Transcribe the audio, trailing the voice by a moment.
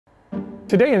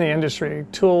Today in the industry,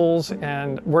 tools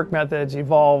and work methods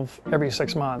evolve every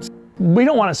 6 months. We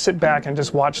don't want to sit back and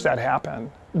just watch that happen.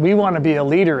 We want to be a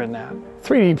leader in that.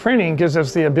 3D printing gives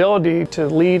us the ability to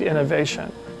lead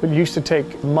innovation. What used to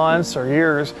take months or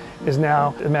years is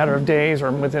now a matter of days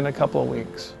or within a couple of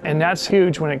weeks. And that's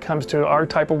huge when it comes to our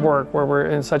type of work where we're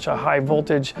in such a high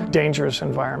voltage, dangerous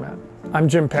environment. I'm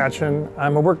Jim Patchen.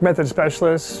 I'm a work method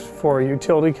specialist for a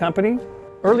utility company.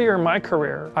 Earlier in my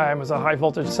career, I was a high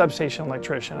voltage substation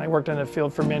electrician. I worked in the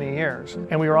field for many years,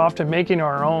 and we were often making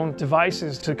our own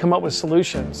devices to come up with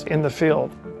solutions in the field.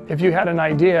 If you had an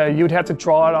idea, you'd have to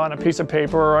draw it on a piece of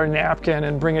paper or a napkin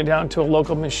and bring it down to a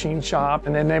local machine shop,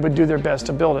 and then they would do their best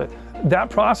to build it. That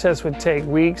process would take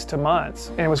weeks to months,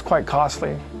 and it was quite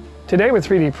costly. Today with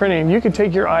 3D printing, you can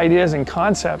take your ideas and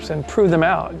concepts and prove them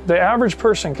out. The average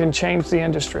person can change the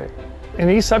industry. In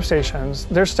these substations,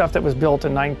 there's stuff that was built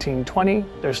in 1920,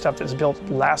 there's stuff that's built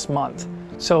last month.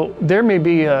 So there may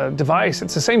be a device,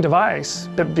 it's the same device,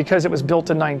 but because it was built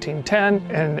in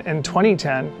 1910 and in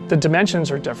 2010, the dimensions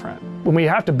are different. When we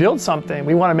have to build something,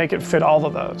 we want to make it fit all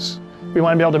of those. We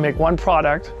want to be able to make one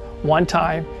product, one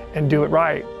time, and do it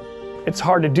right. It's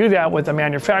hard to do that with a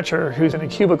manufacturer who's in a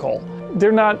cubicle.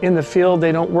 They're not in the field,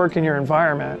 they don't work in your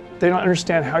environment, they don't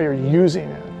understand how you're using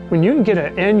it. When you can get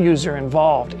an end user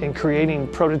involved in creating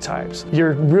prototypes,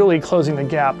 you're really closing the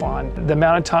gap on the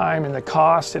amount of time and the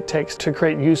cost it takes to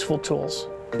create useful tools.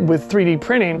 With 3D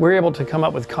printing, we're able to come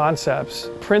up with concepts,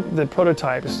 print the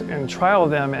prototypes, and trial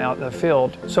them out in the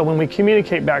field. So when we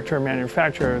communicate back to our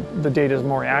manufacturer, the data is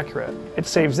more accurate. It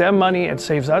saves them money, it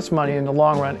saves us money in the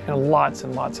long run, and lots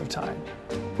of time.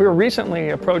 We were recently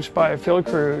approached by a field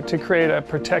crew to create a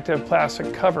protective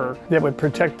plastic cover that would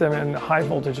protect them in high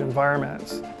voltage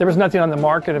environments. There was nothing on the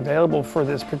market available for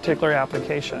this particular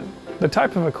application. The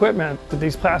type of equipment that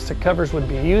these plastic covers would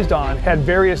be used on had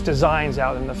various designs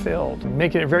out in the field,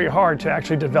 making it very hard to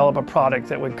actually develop a product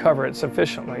that would cover it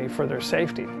sufficiently for their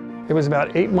safety. It was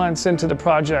about 8 months into the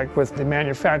project with the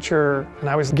manufacturer, and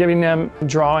I was giving them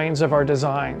drawings of our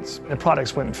designs. The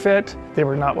products wouldn't fit, they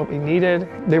were not what we needed,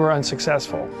 they were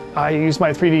unsuccessful. I used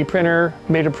my 3D printer,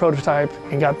 made a prototype,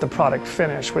 and got the product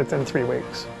finished within 3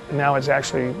 weeks. And now it's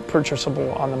actually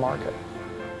purchasable on the market.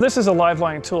 This is a live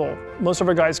line tool. Most of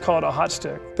our guys call it a hot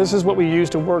stick. This is what we use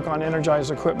to work on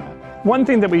energized equipment. One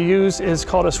thing that we use is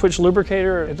called a switch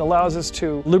lubricator. It allows us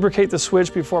to lubricate the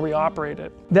switch before we operate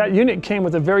it. That unit came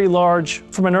with a very large,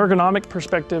 from an ergonomic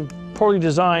perspective, poorly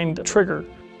designed trigger.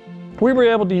 We were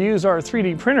able to use our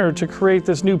 3D printer to create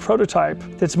this new prototype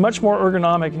that's much more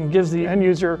ergonomic and gives the end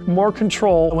user more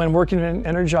control when working in an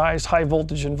energized high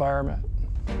voltage environment.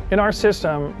 In our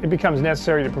system, it becomes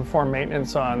necessary to perform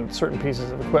maintenance on certain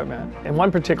pieces of equipment. In one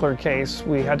particular case,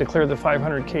 we had to clear the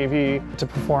 500 kV to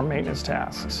perform maintenance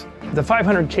tasks. The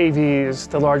 500 kV is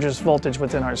the largest voltage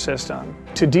within our system.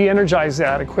 To de-energize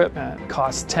that equipment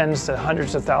costs tens to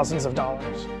hundreds of thousands of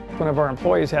dollars. One of our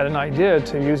employees had an idea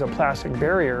to use a plastic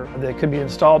barrier that could be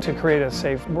installed to create a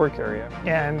safe work area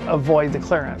and avoid the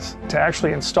clearance. To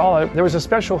actually install it, there was a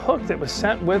special hook that was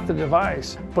sent with the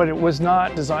device, but it was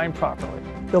not designed properly.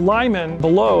 The lineman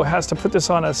below has to put this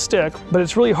on a stick, but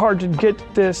it's really hard to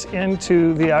get this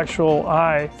into the actual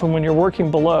eye from when you're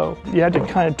working below. You had to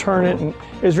kind of turn it, and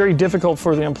it was very difficult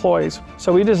for the employees.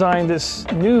 So we designed this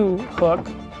new hook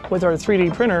with our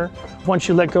 3D printer. Once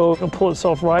you let go, it'll pull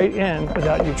itself right in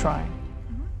without you trying.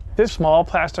 This small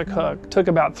plastic hook took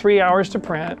about 3 hours to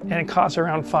print, and it cost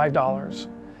around $5.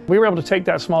 We were able to take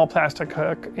that small plastic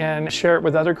hook and share it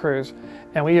with other crews,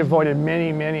 and we avoided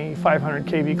many 500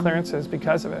 kV clearances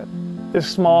because of it. This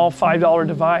small $5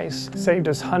 device saved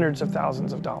us hundreds of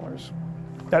thousands of dollars.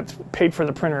 That's paid for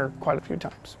the printer quite a few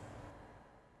times.